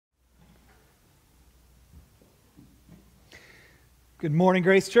Good morning,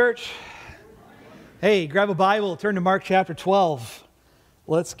 Grace Church. Hey, grab a Bible, turn to Mark chapter 12.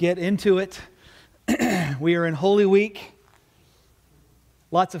 Let's get into it. We are in Holy Week.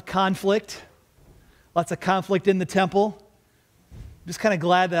 Lots of conflict in the temple. I'm just kind of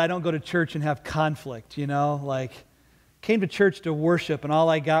glad that I don't go to church and have conflict, came to church to worship and all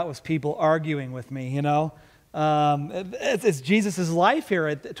I got was people arguing with me, It's Jesus' life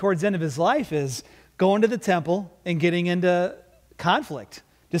here towards the end of his life is going to the temple and getting into conflict,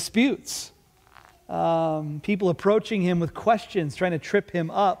 disputes, people approaching him with questions, trying to trip him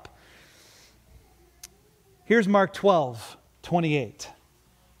up. Here's Mark 12:28.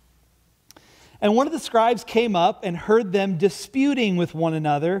 And one of the scribes came up and heard them disputing with one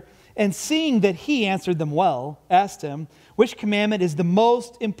another, and seeing that he answered them well, asked him, which commandment is the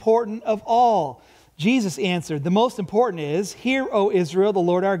most important of all? Jesus answered, the most important is, hear, O Israel, the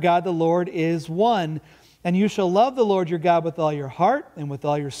Lord our God, the Lord is one. And you shall love the Lord your God with all your heart, and with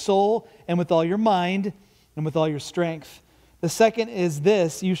all your soul, and with all your mind, and with all your strength. The second is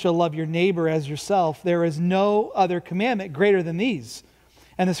this, you shall love your neighbor as yourself. There is no other commandment greater than these.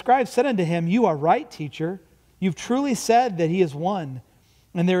 And the scribe said unto him, you are right, teacher. You've truly said that he is one,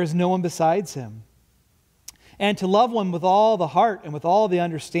 and there is no one besides him. And to love one with all the heart, and with all the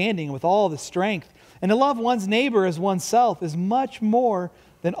understanding, and with all the strength, and to love one's neighbor as oneself is much more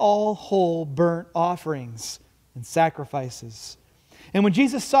than all whole burnt offerings and sacrifices. And when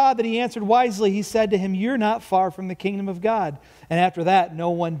Jesus saw that he answered wisely, he said to him, you're not far from the kingdom of God. And after that,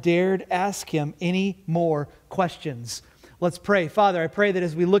 no one dared ask him any more questions. Let's pray. Father, I pray that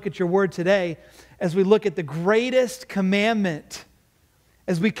as we look at your word today, as we look at the greatest commandment,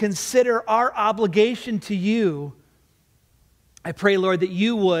 as we consider our obligation to you, I pray, Lord, that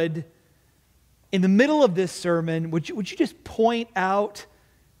you would, in the middle of this sermon, would you just point out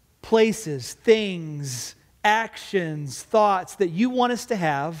places, things, actions, thoughts that you want us to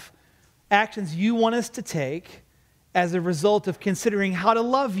have, actions you want us to take as a result of considering how to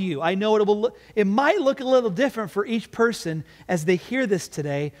love you. I know it might look a little different for each person as they hear this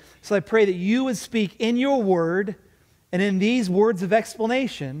today. So I pray that you would speak in your word and in these words of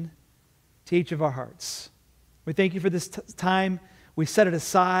explanation to each of our hearts. We thank you for this time. We set it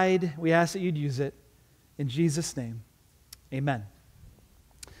aside. We ask that you'd use it. In Jesus' name, amen.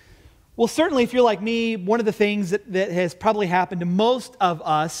 Well, certainly if you're like me, one of the things that has probably happened to most of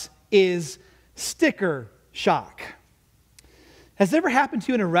us is sticker shock. Has it ever happened to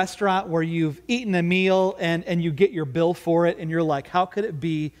you in a restaurant where you've eaten a meal and you get your bill for it and you're like, how could it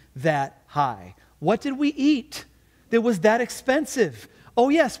be that high? What did we eat that was that expensive? Oh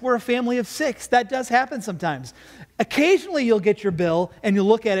yes, we're a family of 6. That does happen sometimes. Occasionally you'll get your bill and you'll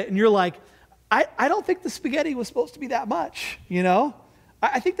look at it and you're like, I don't think the spaghetti was supposed to be that much,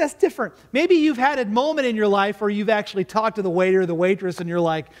 I think that's different. Maybe you've had a moment in your life where you've actually talked to the waiter or the waitress and you're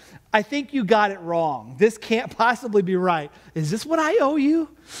like, I think you got it wrong. This can't possibly be right. Is this what I owe you?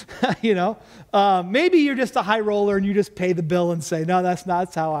 Maybe you're just a high roller and you just pay the bill and say, no,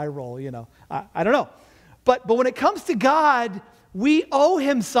 that's how I roll, I don't know. But when it comes to God, we owe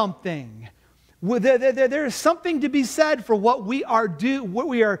him something. There is something to be said for what we are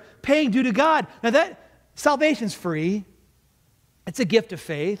paying due to God. Now that salvation's free. It's a gift of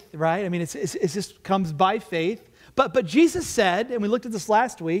faith, right? I mean, it just comes by faith. But Jesus said, and we looked at this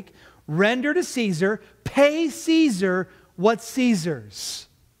last week, render to Caesar, pay Caesar what's Caesar's.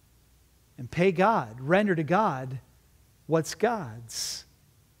 And pay God, render to God what's God's.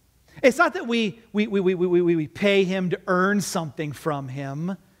 It's not that we pay him to earn something from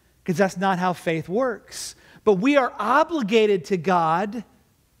him, because that's not how faith works. But we are obligated to God.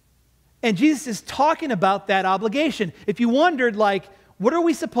 And Jesus is talking about that obligation. If you wondered, what are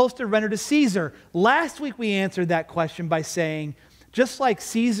we supposed to render to Caesar? Last week we answered that question by saying, just like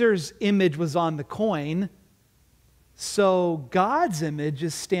Caesar's image was on the coin, so God's image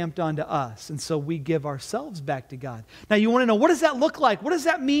is stamped onto us. And so we give ourselves back to God. Now you want to know, what does that look like? What does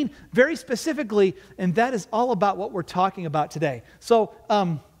that mean very specifically? And that is all about what we're talking about today. So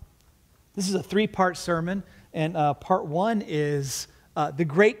this is a 3-part sermon. And part 1 is... the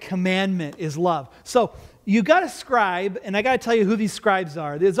great commandment is love. So you got a scribe, and I got to tell you who these scribes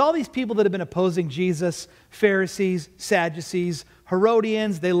are. There's all these people that have been opposing Jesus, Pharisees, Sadducees,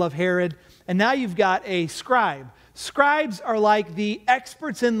 Herodians, they love Herod, and now you've got a scribe. Scribes are like the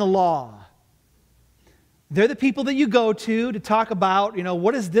experts in the law. They're the people that you go to talk about,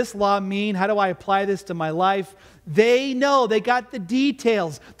 what does this law mean? How do I apply this to my life? They know, they got the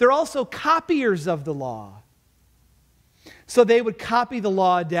details. They're also copiers of the law. So they would copy the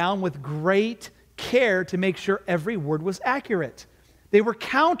law down with great care to make sure every word was accurate. They were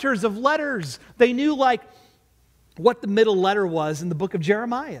counters of letters. They knew what the middle letter was in the book of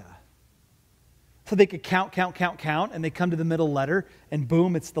Jeremiah. So they could count, and they come to the middle letter, and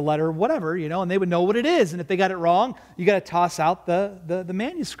boom, it's the letter whatever, and they would know what it is. And if they got it wrong, you got to toss out the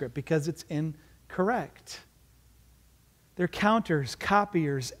manuscript because it's incorrect. They're counters,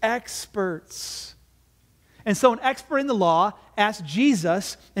 copiers, experts. And so an expert in the law asked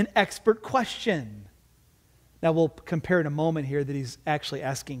Jesus an expert question. Now we'll compare in a moment here that he's actually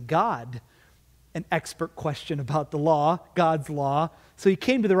asking God an expert question about the law, God's law. So he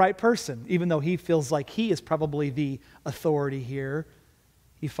came to the right person, even though he feels like he is probably the authority here.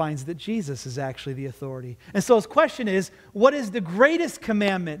 He finds that Jesus is actually the authority. And so his question is, what is the greatest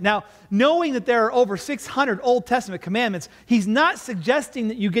commandment? Now, knowing that there are over 600 Old Testament commandments, he's not suggesting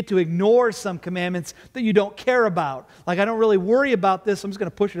that you get to ignore some commandments that you don't care about. Like, I don't really worry about this, I'm just going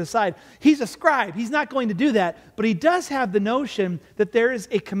to push it aside. He's a scribe. He's not going to do that. But he does have the notion that there is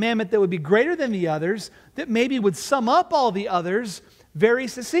a commandment that would be greater than the others, that maybe would sum up all the others very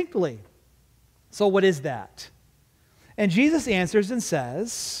succinctly. So what is that? And Jesus answers and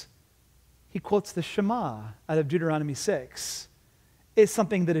says, he quotes the Shema out of Deuteronomy 6. It's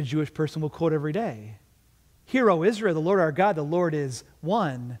something that a Jewish person will quote every day. Hear, O Israel, the Lord our God, the Lord is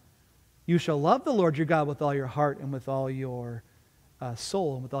one. You shall love the Lord your God with all your heart and with all your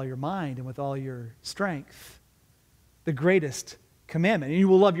soul and with all your mind and with all your strength. The greatest commandment. And you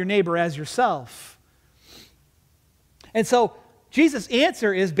will love your neighbor as yourself. And so Jesus'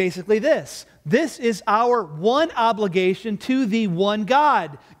 answer is basically this. This is our one obligation to the one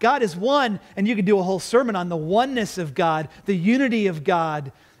God. God is one, and you could do a whole sermon on the oneness of God, the unity of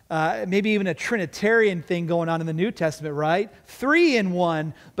God, maybe even a Trinitarian thing going on in the New Testament, right? 3 in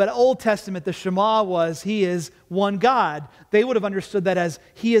 1. But Old Testament, the Shema was, he is one God. They would have understood that as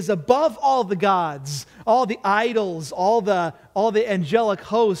he is above all the gods, all the idols, all the angelic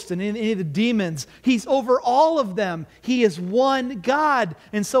hosts and any of the demons. He's over all of them. He is one God.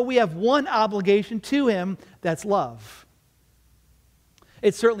 And so we have one obligation to him, that's love.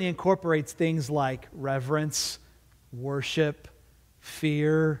 It certainly incorporates things like reverence, worship,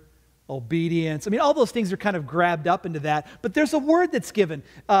 fear, obedience. I mean, all those things are kind of grabbed up into that. But there's a word that's given.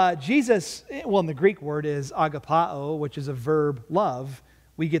 Jesus, well, in the Greek word is agapao, which is a verb, love.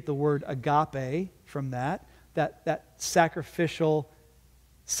 We get the word agape from that sacrificial,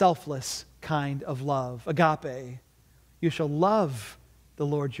 selfless kind of love. Agape. You shall love the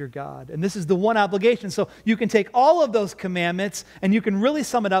Lord your God. And this is the one obligation. So you can take all of those commandments and you can really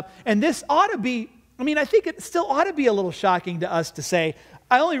sum it up. And this ought to be, I think it still ought to be a little shocking to us to say,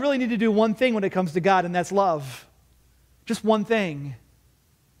 I only really need to do one thing when it comes to God, and that's love. Just one thing.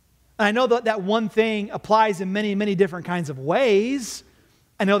 And I know that one thing applies in many, many different kinds of ways.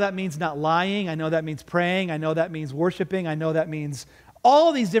 I know that means not lying. I know that means praying. I know that means worshiping. I know that means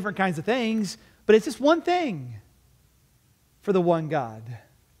all these different kinds of things. But it's just one thing for the one God.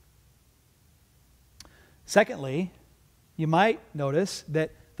 Secondly, you might notice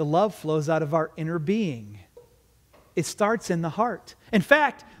that the love flows out of our inner being. It starts in the heart. In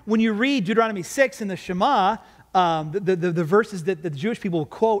fact, when you read Deuteronomy 6 in the Shema, the verses that the Jewish people will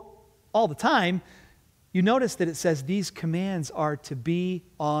quote all the time, you notice that it says these commands are to be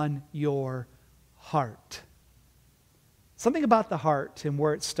on your heart. Something about the heart and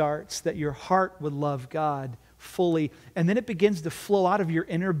where it starts, that your heart would love God fully, and then it begins to flow out of your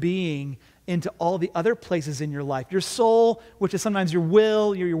inner being into all the other places in your life. Your soul, which is sometimes your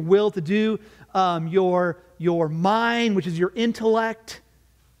will to do, your mind, which is your intellect,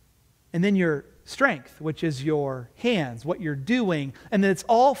 and then your strength, which is your hands, what you're doing, and then it's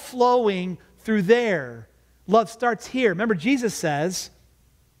all flowing through there. Love starts here. Remember, Jesus says,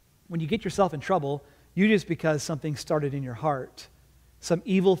 when you get yourself in trouble, just because something started in your heart, some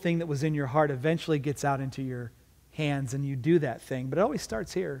evil thing that was in your heart eventually gets out into your hands and you do that thing, but it always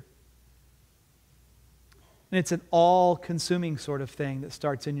starts here. And it's an all-consuming sort of thing that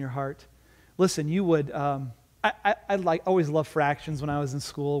starts in your heart. Listen, you would, I always loved fractions when I was in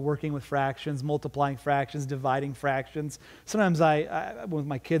school, working with fractions, multiplying fractions, dividing fractions. Sometimes when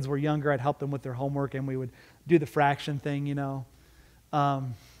my kids were younger, I'd help them with their homework and we would do the fraction thing, But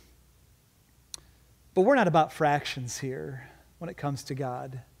we're not about fractions here when it comes to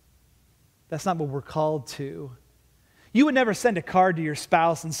God. That's not what we're called to. You would never send a card to your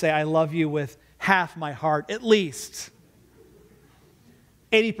spouse and say, I love you with half my heart, at least.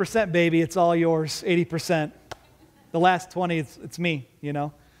 80%, baby, it's all yours, 80%. The last 20, it's me,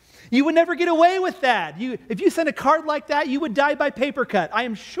 You would never get away with that. If you sent a card like that, you would die by paper cut. I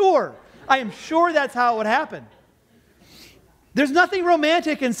am sure that's how it would happen. There's nothing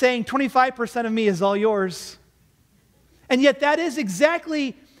romantic in saying 25% of me is all yours. And yet that is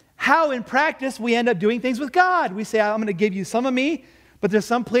exactly how in practice we end up doing things with God. We say, I'm going to give you some of me, but there's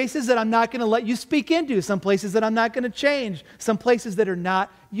some places that I'm not going to let you speak into, some places that I'm not going to change, some places that are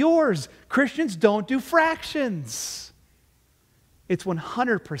not yours. Christians don't do fractions. It's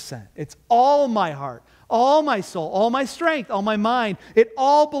 100%. It's all my heart, all my soul, all my strength, all my mind. It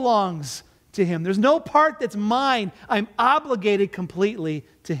all belongs to Him. There's no part that's mine. I'm obligated completely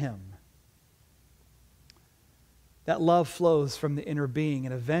to Him. That love flows from the inner being,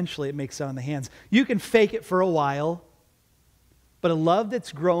 and eventually it makes it on the hands. You can fake it for a while, but a love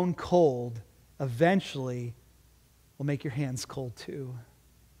that's grown cold eventually will make your hands cold too.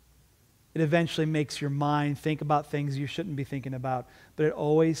 It eventually makes your mind think about things you shouldn't be thinking about, but it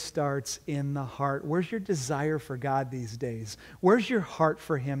always starts in the heart. Where's your desire for God these days? Where's your heart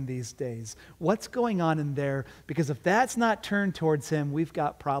for Him these days? What's going on in there? Because if that's not turned towards Him, we've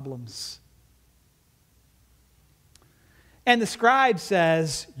got problems. And the scribe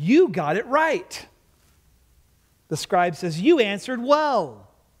says, you got it right. The scribe says, you answered well.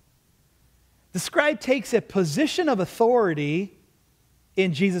 The scribe takes a position of authority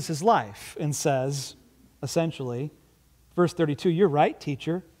in Jesus' life and says, essentially, verse 32, you're right,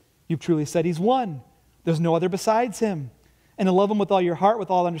 teacher. You've truly said He's one. There's no other besides Him. And to love Him with all your heart, with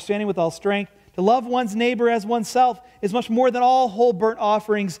all understanding, with all strength, to love one's neighbor as oneself is much more than all whole burnt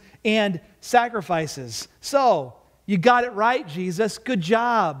offerings and sacrifices. So, you got it right, Jesus. Good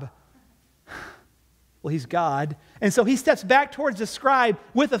job. Well, He's God. And so He steps back towards the scribe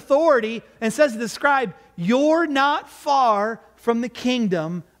with authority and says to the scribe, you're not far from the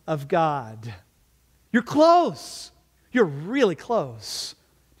kingdom of God. You're close. You're really close.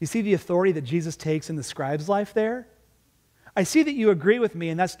 Do you see the authority that Jesus takes in the scribe's life there? I see that you agree with me,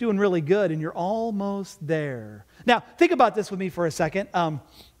 and that's doing really good, and you're almost there. Now, think about this with me for a second. Have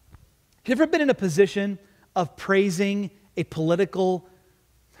you ever been in a position of praising a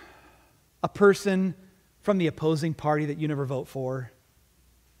person from the opposing party that you never vote for?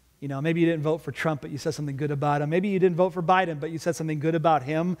 You know, maybe you didn't vote for Trump, but you said something good about him. Maybe you didn't vote for Biden, but you said something good about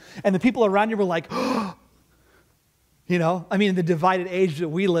him. And the people around you were like, oh. You know, I mean, in the divided age that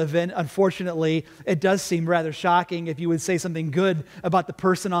we live in, unfortunately, it does seem rather shocking if you would say something good about the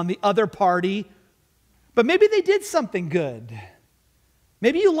person on the other party. But maybe they did something good.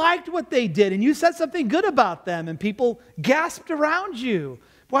 Maybe you liked what they did and you said something good about them and people gasped around you.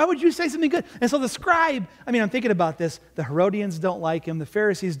 Why would you say something good? And so the scribe, I'm thinking about this. The Herodians don't like him. The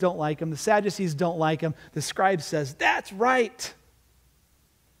Pharisees don't like him. The Sadducees don't like him. The scribe says, that's right.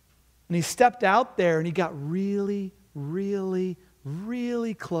 And he stepped out there and he got really, really,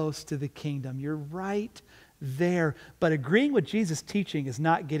 really close to the kingdom. You're right there. But agreeing with Jesus' teaching is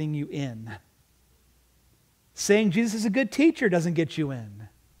not getting you in. Saying Jesus is a good teacher doesn't get you in.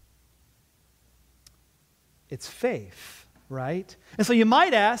 It's faith, right? And so you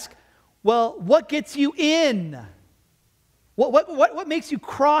might ask, well, what gets you in? What makes you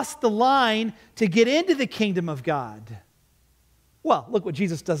cross the line to get into the kingdom of God? Well, look what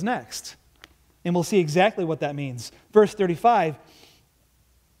Jesus does next. And we'll see exactly what that means. Verse 35,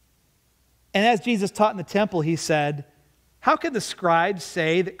 and as Jesus taught in the temple, He said, how can the scribes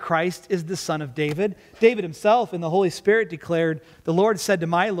say that Christ is the son of David? David himself in the Holy Spirit declared, the Lord said to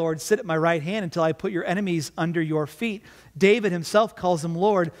my Lord, sit at my right hand until I put your enemies under your feet. David himself calls Him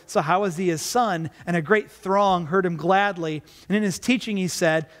Lord, so how is He His son? And a great throng heard Him gladly. And in His teaching He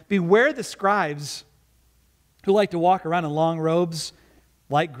said, beware the scribes who like to walk around in long robes,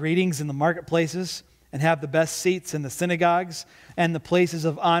 like greetings in the marketplaces, and have the best seats in the synagogues and the places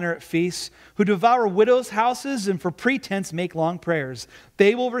of honor at feasts, who devour widows' houses and for pretense make long prayers.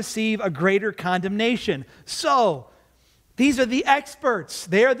 They will receive a greater condemnation. So, these are the experts.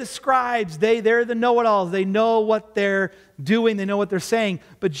 They are the scribes. They're the know-it-alls. They know what they're doing. They know what they're saying.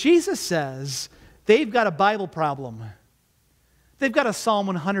 But Jesus says they've got a Bible problem. They've got a Psalm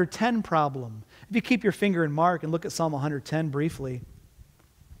 110 problem. If you keep your finger in Mark and look at Psalm 110 briefly.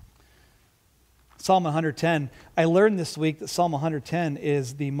 Psalm 110. I learned this week that Psalm 110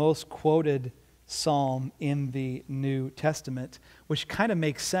 is the most quoted psalm in the New Testament, which kind of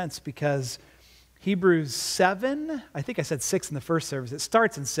makes sense because Hebrews 7, I think I said 6 in the first service. It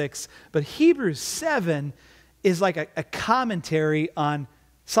starts in 6, but Hebrews 7 is like a commentary on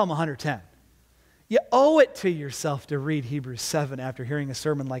Psalm 110. You owe it to yourself to read Hebrews 7 after hearing a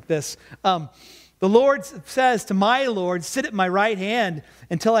sermon like this. The Lord says to my Lord, sit at my right hand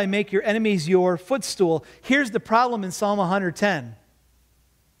until I make your enemies your footstool. Here's the problem in Psalm 110.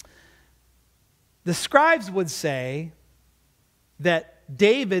 The scribes would say that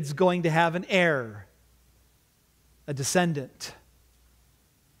David's going to have an heir, a descendant.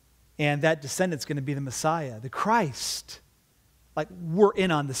 And that descendant's going to be the Messiah, the Christ. like we're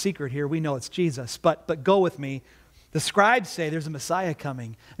in on the secret here. We know it's Jesus, but go with me. The scribes say there's a Messiah coming,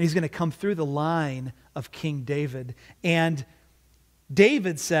 and he's going to come through the line of King David. And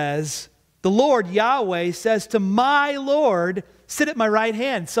David says, the Lord, Yahweh, says to my Lord, sit at my right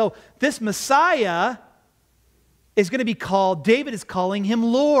hand. So this Messiah is going to be called, David is calling him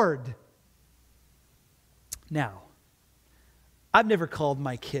Lord. Now, I've never called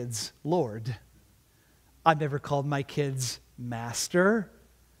my kids Lord. I've never called my kids Master.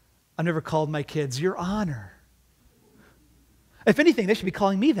 I've never called my kids Your Honor. If anything, they should be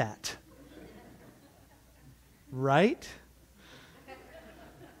calling me that. Right?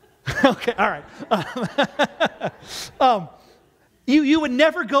 Okay, all right. You would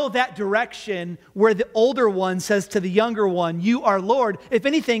never go that direction where the older one says to the younger one, you are Lord. If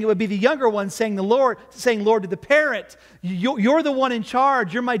anything, it would be the younger one saying Lord to the parent. You're the one in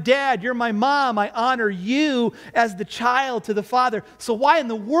charge. You're my dad. You're my mom. I honor you as the child to the father. So why in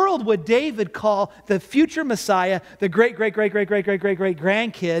the world would David call the future Messiah, the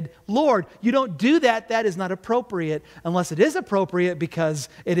great-great-great-great-great-great-great-grandkid, Lord? You don't do that. That is not appropriate unless it is appropriate because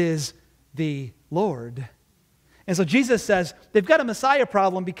it is the Lord. And so Jesus says they've got a Messiah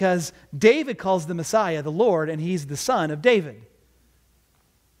problem because David calls the Messiah the Lord, and he's the son of David.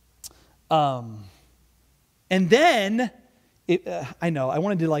 And then, I know, I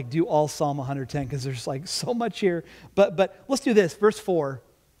wanted to do all Psalm 110 because there's so much here. But let's do this, verse 4.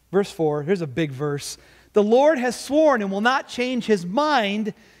 Verse 4, here's a big verse. The Lord has sworn and will not change his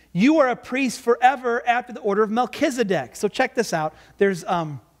mind. You are a priest forever after the order of Melchizedek. So check this out. There's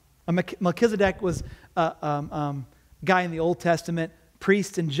Melchizedek was a guy in the Old Testament,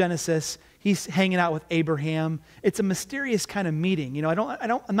 priest in Genesis. He's hanging out with Abraham. It's a mysterious kind of meeting. You know,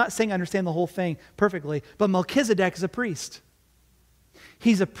 I'm not saying I understand the whole thing perfectly, but Melchizedek is a priest.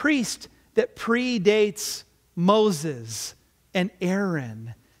 He's a priest that predates Moses and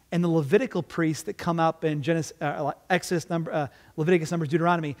Aaron and the Levitical priests that come up in Exodus, Leviticus, Numbers,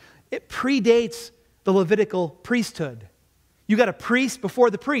 Deuteronomy. It predates the Levitical priesthood. You got a priest before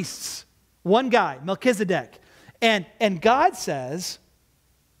the priests. One guy, Melchizedek. And God says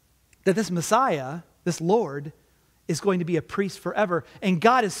that this Messiah, this Lord, is going to be a priest forever. And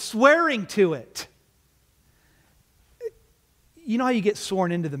God is swearing to it. You know how you get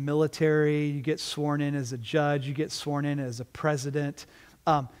sworn into the military, you get sworn in as a judge, you get sworn in as a president.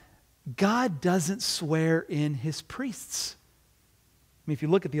 God doesn't swear in his priests. I mean, if you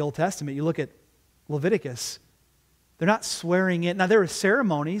look at the Old Testament, you look at Leviticus, they're not swearing in. Now, there were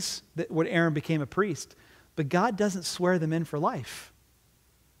ceremonies when Aaron became a priest, but God doesn't swear them in for life.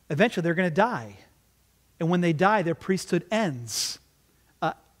 Eventually, they're going to die. And when they die, their priesthood ends.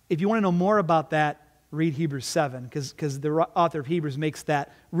 If you want to know more about that, read Hebrews 7, because the author of Hebrews makes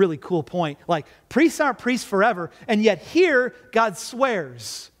that really cool point. Like, priests aren't priests forever, and yet here, God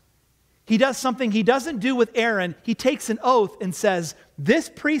swears. He does something he doesn't do with Aaron. He takes an oath and says, this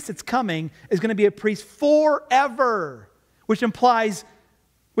priest that's coming is going to be a priest forever, which implies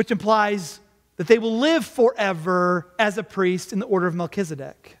that they will live forever as a priest in the order of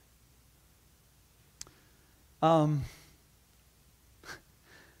Melchizedek.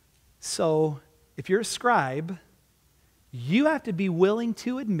 So, if you're a scribe, you have to be willing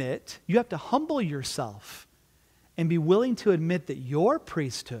to admit, you have to humble yourself and be willing to admit that your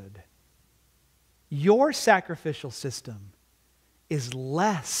priesthood, your sacrificial system is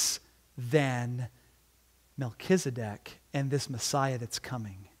less than Melchizedek and this Messiah that's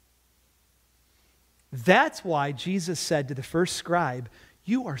coming. That's why Jesus said to the first scribe,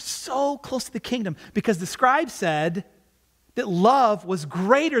 you are so close to the kingdom, because the scribe said that love was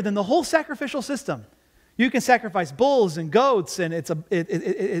greater than the whole sacrificial system. You can sacrifice bulls and goats, and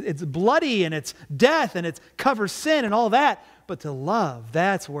it's bloody, and it's death, and it covers sin and all that, but to love,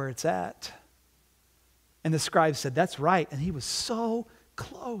 that's where it's at. And the scribe said, that's right. And he was so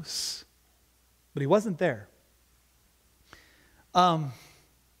close. But he wasn't there.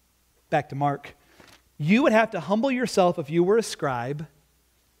 Back to Mark. You would have to humble yourself if you were a scribe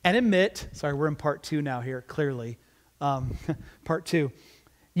and admit, sorry, we're in part 2 now here, clearly. Part 2.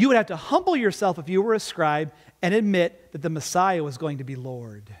 You would have to humble yourself if you were a scribe and admit that the Messiah was going to be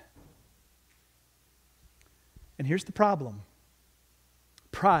Lord. And here's the problem.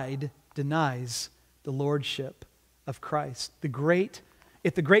 Pride denies the lordship of Christ.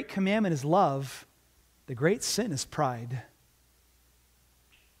 If the great commandment is love, the great sin is pride.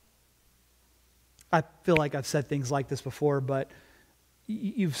 I feel like I've said things like this before, but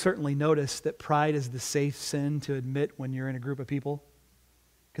you've certainly noticed that pride is the safe sin to admit when you're in a group of people.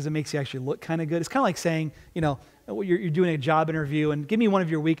 because it makes you actually look kind of good. It's kind of like saying, you're doing a job interview and give me one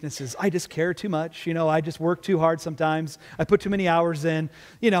of your weaknesses. I just care too much. I just work too hard sometimes. I put too many hours in.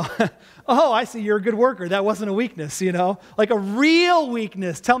 Oh, I see you're a good worker. That wasn't a weakness, like a real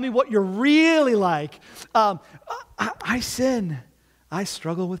weakness. Tell me what you're really like. I sin. I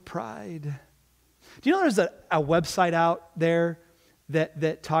struggle with pride. Do you know there's a website out there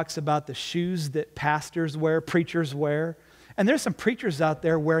that talks about the shoes that pastors wear, preachers wear? And there's some preachers out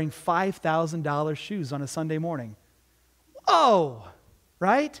there wearing $5,000 shoes on a Sunday morning. Oh,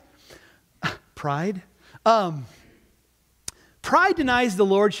 right? Pride. Pride denies the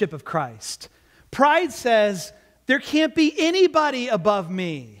lordship of Christ. Pride says, there can't be anybody above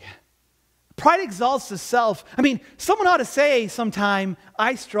me. Pride exalts the self. Someone ought to say sometime,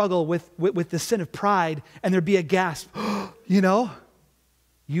 I struggle with the sin of pride, and there'd be a gasp.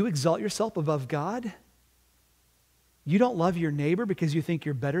 You exalt yourself above God? You don't love your neighbor because you think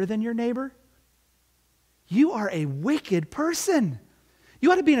you're better than your neighbor? You are a wicked person.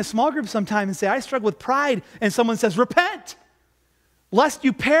 You ought to be in a small group sometime and say, I struggle with pride, and someone says, repent, lest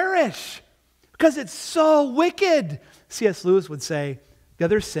you perish, because it's so wicked. C.S. Lewis would say, the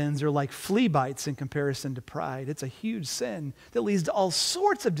other sins are like flea bites in comparison to pride. It's a huge sin that leads to all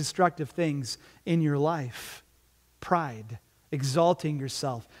sorts of destructive things in your life. Pride. Exalting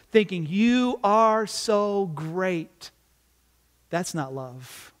yourself, thinking you are so great. That's not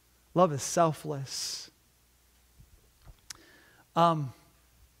love. Love is selfless.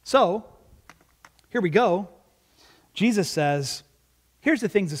 So, here we go. Jesus says, here's the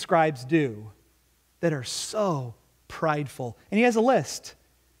things the scribes do that are so prideful. And he has a list.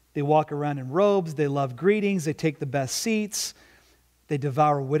 They walk around in robes, they love greetings, they take the best seats, they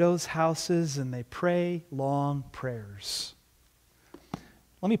devour widows' houses, and they pray long prayers.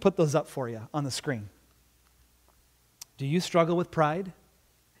 Let me put those up for you on the screen. Do you struggle with pride?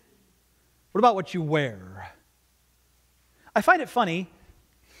 What about what you wear? I find it funny,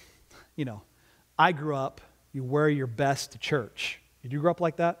 I grew up, you wear your best to church. Did you grow up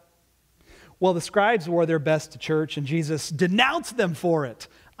like that? Well, the scribes wore their best to church, and Jesus denounced them for it.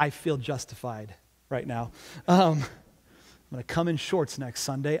 I feel justified right now. I'm going to come in shorts next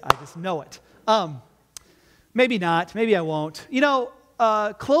Sunday. I just know it. Maybe not. Maybe I won't.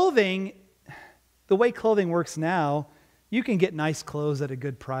 Clothing, the way clothing works now, you can get nice clothes at a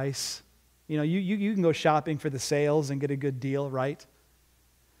good price. You can go shopping for the sales and get a good deal, right?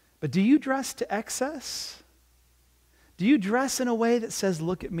 But do you dress to excess? Do you dress in a way that says,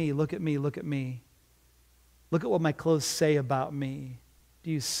 look at me, look at me, look at me? Look at what my clothes say about me.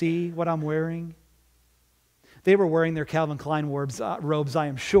 Do you see what I'm wearing? They were wearing their Calvin Klein robes, I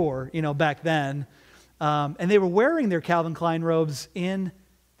am sure, back then. And they were wearing their Calvin Klein robes in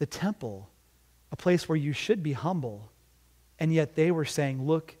the temple, a place where you should be humble. And yet they were saying,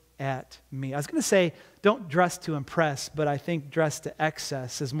 look at me. I was going to say, don't dress to impress, but I think dress to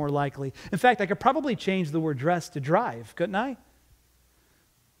excess is more likely. In fact, I could probably change the word dress to drive, couldn't I?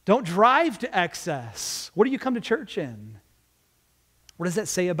 Don't drive to excess. What do you come to church in? What does that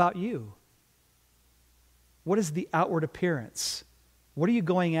say about you? What is the outward appearance? What are you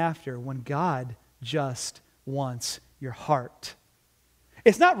going after when God just wants your heart?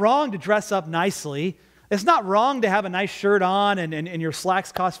 It's not wrong to dress up nicely. It's not wrong to have a nice shirt on and your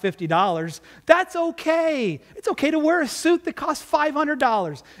slacks cost $50. That's okay. It's okay to wear a suit that costs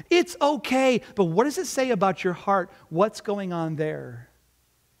 $500. It's okay. But what does it say about your heart? What's going on there?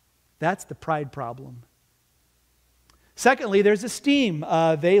 That's the pride problem. Secondly, there's esteem.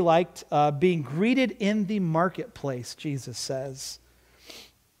 They liked being greeted in the marketplace, Jesus says.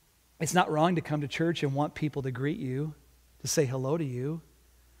 It's not wrong to come to church and want people to greet you, to say hello to you,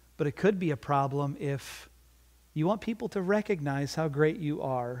 but it could be a problem if you want people to recognize how great you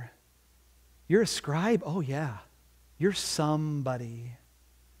are. You're a scribe? Oh yeah, you're somebody.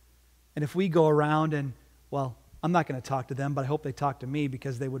 And if we go around and, well, I'm not going to talk to them, but I hope they talk to me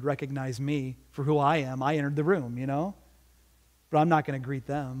because they would recognize me for who I am. I entered the room, but I'm not going to greet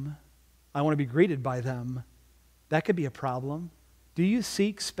them. I want to be greeted by them. That could be a problem. Do you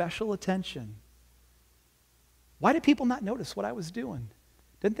seek special attention? Why did people not notice what I was doing?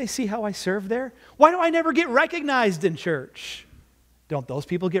 Didn't they see how I served there? Why do I never get recognized in church? Don't those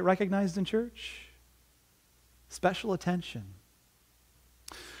people get recognized in church? Special attention.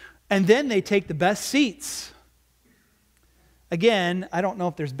 And then they take the best seats. Again, I don't know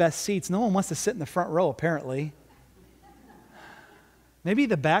if there's best seats. No one wants to sit in the front row, apparently. Maybe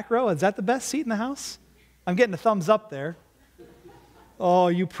the back row. Is that the best seat in the house? I'm getting a thumbs up there. Oh,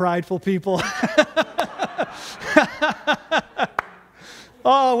 you prideful people.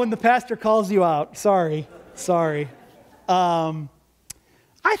 Oh, when the pastor calls you out. Sorry. I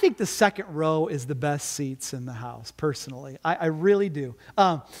I think the second row is the best seats in the house, personally. I really do.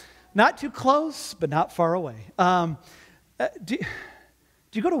 Not too close, but not far away. Do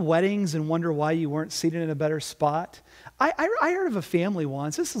you go to weddings and wonder why you weren't seated in a better spot? I heard of a family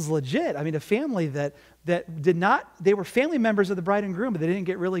once. This is legit. I mean, a family that did not, they were family members of the bride and groom, but they didn't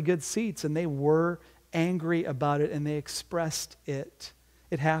get really good seats, and they were angry about it, and they expressed it.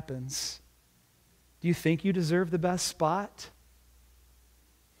 It happens. Do you think you deserve the best spot?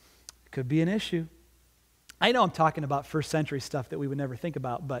 It could be an issue. I know I'm talking about first century stuff that we would never think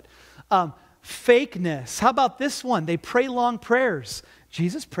about, but fakeness. How about this one? They pray long prayers.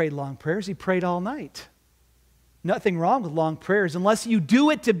 Jesus prayed long prayers. He prayed all night. Nothing wrong with long prayers unless you do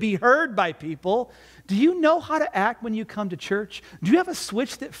it to be heard by people. Do you know how to act when you come to church? Do you have a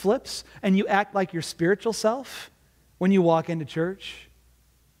switch that flips and you act like your spiritual self when you walk into church?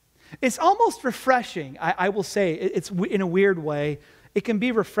 It's almost refreshing. I will say, it's in a weird way. It can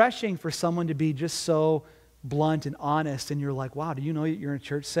be refreshing for someone to be just so blunt and honest, and you're like, wow, do you know you're in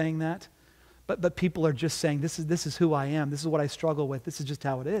church saying that? But people are just saying, this is who I am. This is what I struggle with. This is just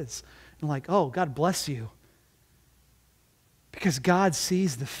how it is. And like, oh, God bless you. Because God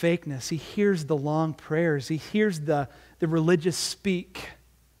sees the fakeness. He hears the long prayers. He hears the religious speak.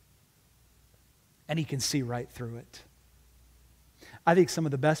 And He can see right through it. I think some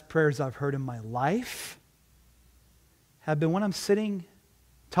of the best prayers I've heard in my life have been when I'm sitting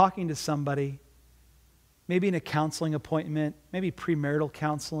talking to somebody, maybe in a counseling appointment, maybe premarital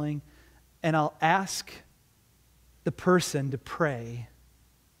counseling, and I'll ask the person to pray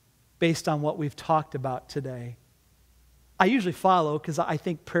based on what we've talked about today. I usually follow because I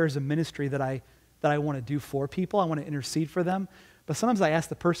think prayer is a ministry that I want to do for people. I want to intercede for them. But sometimes I ask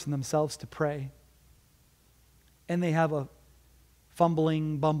the person themselves to pray. And they have a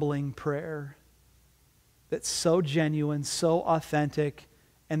fumbling, bumbling prayer that's so genuine, so authentic,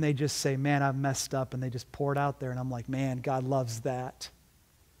 and they just say, man, I've messed up, and they just pour it out there, and I'm like, man, God loves that.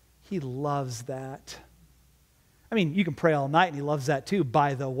 He loves that. I mean, you can pray all night, and He loves that too,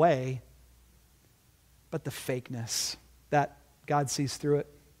 by the way. But the fakeness, that God sees through it.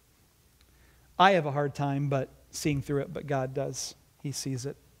 I have a hard time seeing through it, but God does. He sees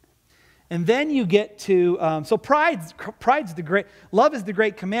it. And then you get to, so pride's the great, love is the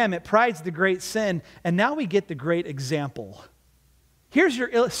great commandment, pride's the great sin, and now we get the great example. Here's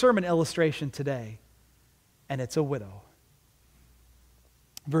your sermon illustration today, and it's a widow.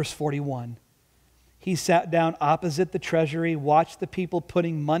 Verse 41, He sat down opposite the treasury, watched the people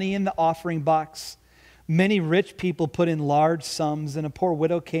putting money in the offering box. Many rich people put in large sums, and a poor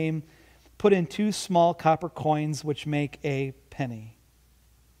widow came, put in 2 small copper coins, which make a penny.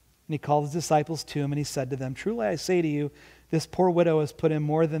 And He called His disciples to Him, and He said to them, truly I say to you, this poor widow has put in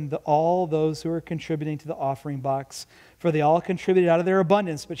more than all those who are contributing to the offering box, for they all contributed out of their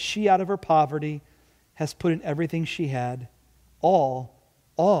abundance, but she out of her poverty has put in everything she had, all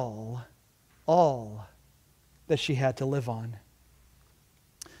that she had to live on.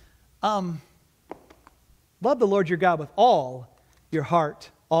 Love the Lord your God with all your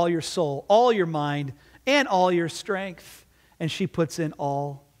heart, all your soul, all your mind, and all your strength. And she puts in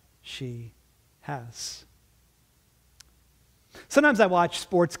all she has. Sometimes I watch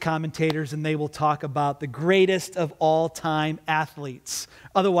sports commentators and they will talk about the greatest of all time athletes,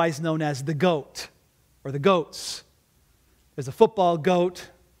 otherwise known as the GOAT or the GOATs. There's a football GOAT,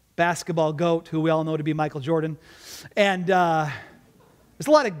 basketball GOAT, who we all know to be Michael Jordan. And there's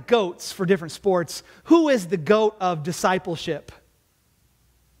a lot of GOATs for different sports. Who is the GOAT of discipleship?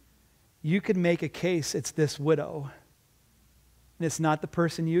 You could make a case it's this widow. And it's not the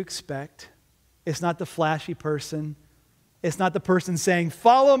person you expect. It's not the flashy person. It's not the person saying,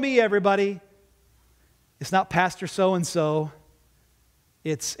 follow me, everybody. It's not Pastor so-and-so.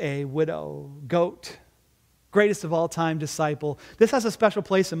 It's a widow, GOAT. Greatest of all time disciple. This has a special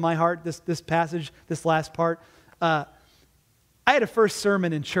place in my heart, this passage, this last part. I had a first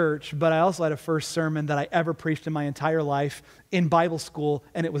sermon in church, but I also had a first sermon that I ever preached in my entire life in Bible school,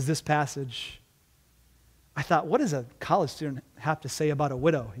 and it was this passage. I thought, what does a college student have to say about a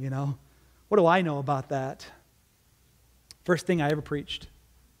widow, you know? What do I know about that? First thing I ever preached,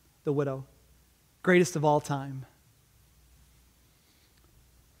 the widow. Greatest of all time.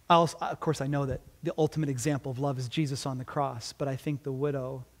 Of course, I know that the ultimate example of love is Jesus on the cross, but I think the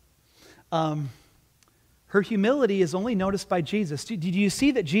widow, her humility is only noticed by Jesus. Did you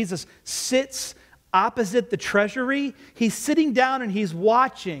see that Jesus sits opposite the treasury? He's sitting down and he's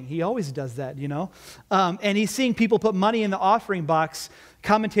watching. He always does that, you know. And he's seeing people put money in the offering box.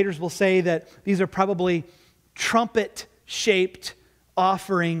 Commentators will say that these are probably trumpet-shaped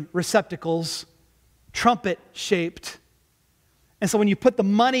offering receptacles. Trumpet-shaped. And so when you put the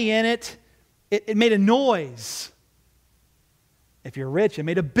money in it, it made a noise. If you're rich, it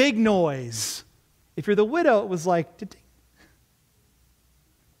made a big noise. If you're the widow, it was like, ding.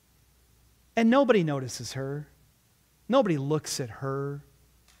 And nobody notices her. Nobody looks at her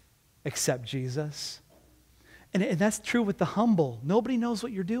except Jesus. And that's true with the humble. Nobody knows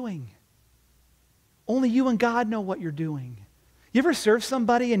what you're doing. Only you and God know what you're doing. You ever serve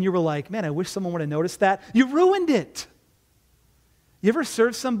somebody and you were like, man, I wish someone would have noticed that? You ruined it. You ever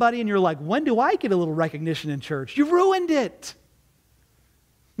serve somebody and you're like, when do I get a little recognition in church? You ruined it.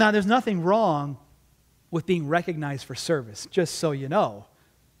 Now, there's nothing wrong with being recognized for service, just so you know.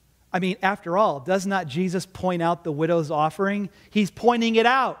 I mean, after all, does not Jesus point out the widow's offering? He's pointing it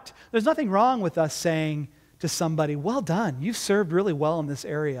out. There's nothing wrong with us saying to somebody, well done, you served really well in this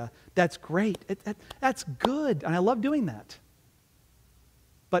area. That's great. That's good, and I love doing that.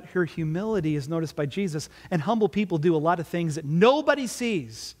 But her humility is noticed by Jesus, and humble people do a lot of things that nobody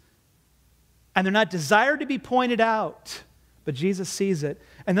sees, and they're not desired to be pointed out, but Jesus sees it.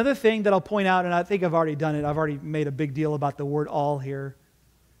 Another thing that I'll point out, and I think I've already done it, I've already made a big deal about the word all here.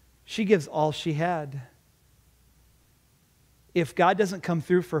 She gives all she had. If God doesn't come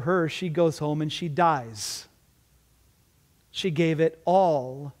through for her, she goes home and she dies. She gave it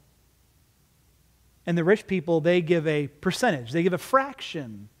all. And the rich people, they give a percentage. They give a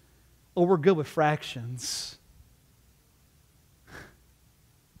fraction. Oh, we're good with fractions.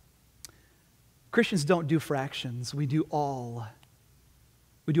 Christians don't do fractions. We do all.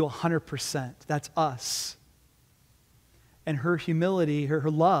 We do 100%. That's us. And her humility, her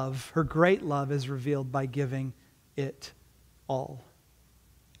love, her great love is revealed by giving it all.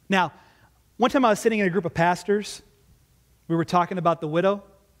 Now, one time I was sitting in a group of pastors. We were talking about the widow,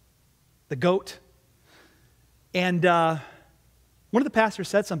 the goat. And one of the pastors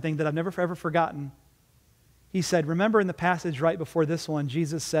said something that I've never ever forgotten. He said, remember in the passage right before this one,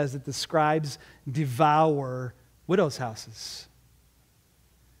 Jesus says that the scribes devour widows' houses.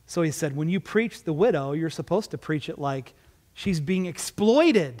 So he said, when you preach the widow, you're supposed to preach it like she's being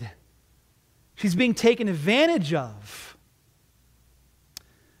exploited. She's being taken advantage of.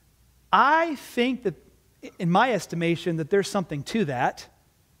 I think that, in my estimation, that there's something to that.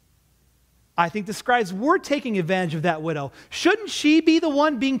 I think the scribes were taking advantage of that widow. Shouldn't she be the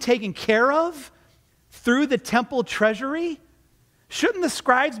one being taken care of through the temple treasury? Shouldn't the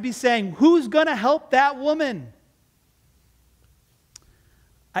scribes be saying, who's going to help that woman?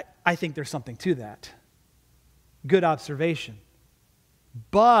 I think there's something to that. Good observation.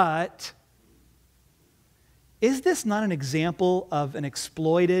 But is this not an example of an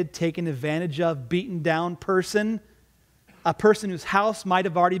exploited, taken advantage of, beaten down person? A person whose house might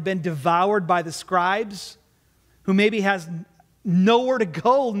have already been devoured by the scribes, who maybe has nowhere to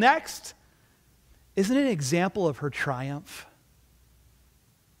go next? Isn't it an example of her triumph?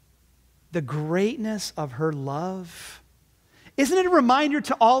 The greatness of her love? Isn't it a reminder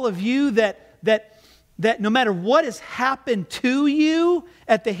to all of you that no matter what has happened to you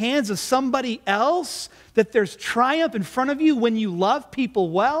at the hands of somebody else, that there's triumph in front of you when you love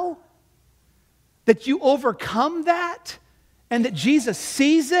people well? That you overcome that? And that Jesus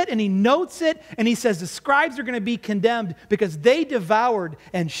sees it and he notes it and he says the scribes are going to be condemned because they devoured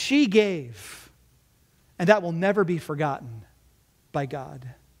and she gave. And that will never be forgotten by God. Do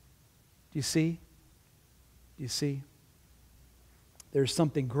you see? Do you see? There's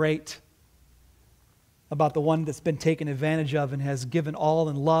something great about the one that's been taken advantage of and has given all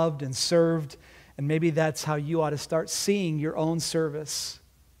and loved and served. And maybe that's how you ought to start seeing your own service,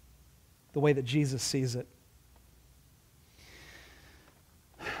 the way that Jesus sees it.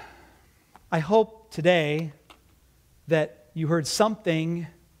 I hope today that you heard something.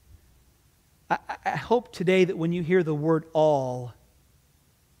 I hope today that when you hear the word all,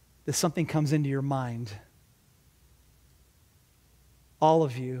 that something comes into your mind. All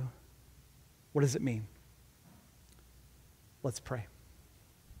of you, what does it mean? Let's pray.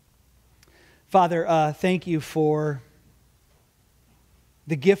 Father, thank you for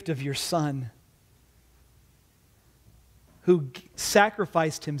the gift of your Son, who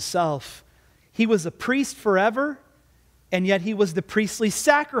sacrificed himself. He was a priest forever, and yet he was the priestly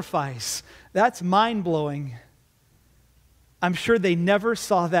sacrifice. That's mind-blowing. I'm sure they never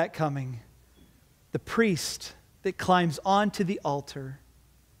saw that coming. The priest that climbs onto the altar.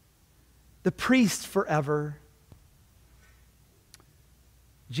 The priest forever.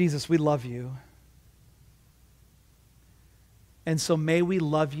 Jesus, we love you. And so may we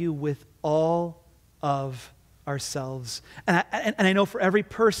love you with all of ourselves. And I know for every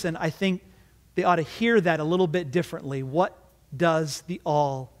person, I think they ought to hear that a little bit differently. What does the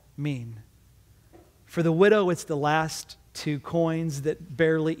all mean? For the widow, it's the last to coins that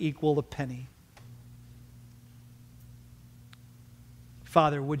barely equal a penny.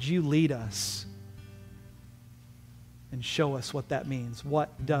 Father, would you lead us and show us what that means?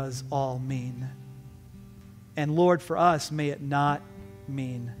 What does all mean? And Lord, for us, may it not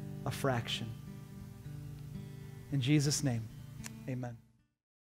mean a fraction. In Jesus' name, amen.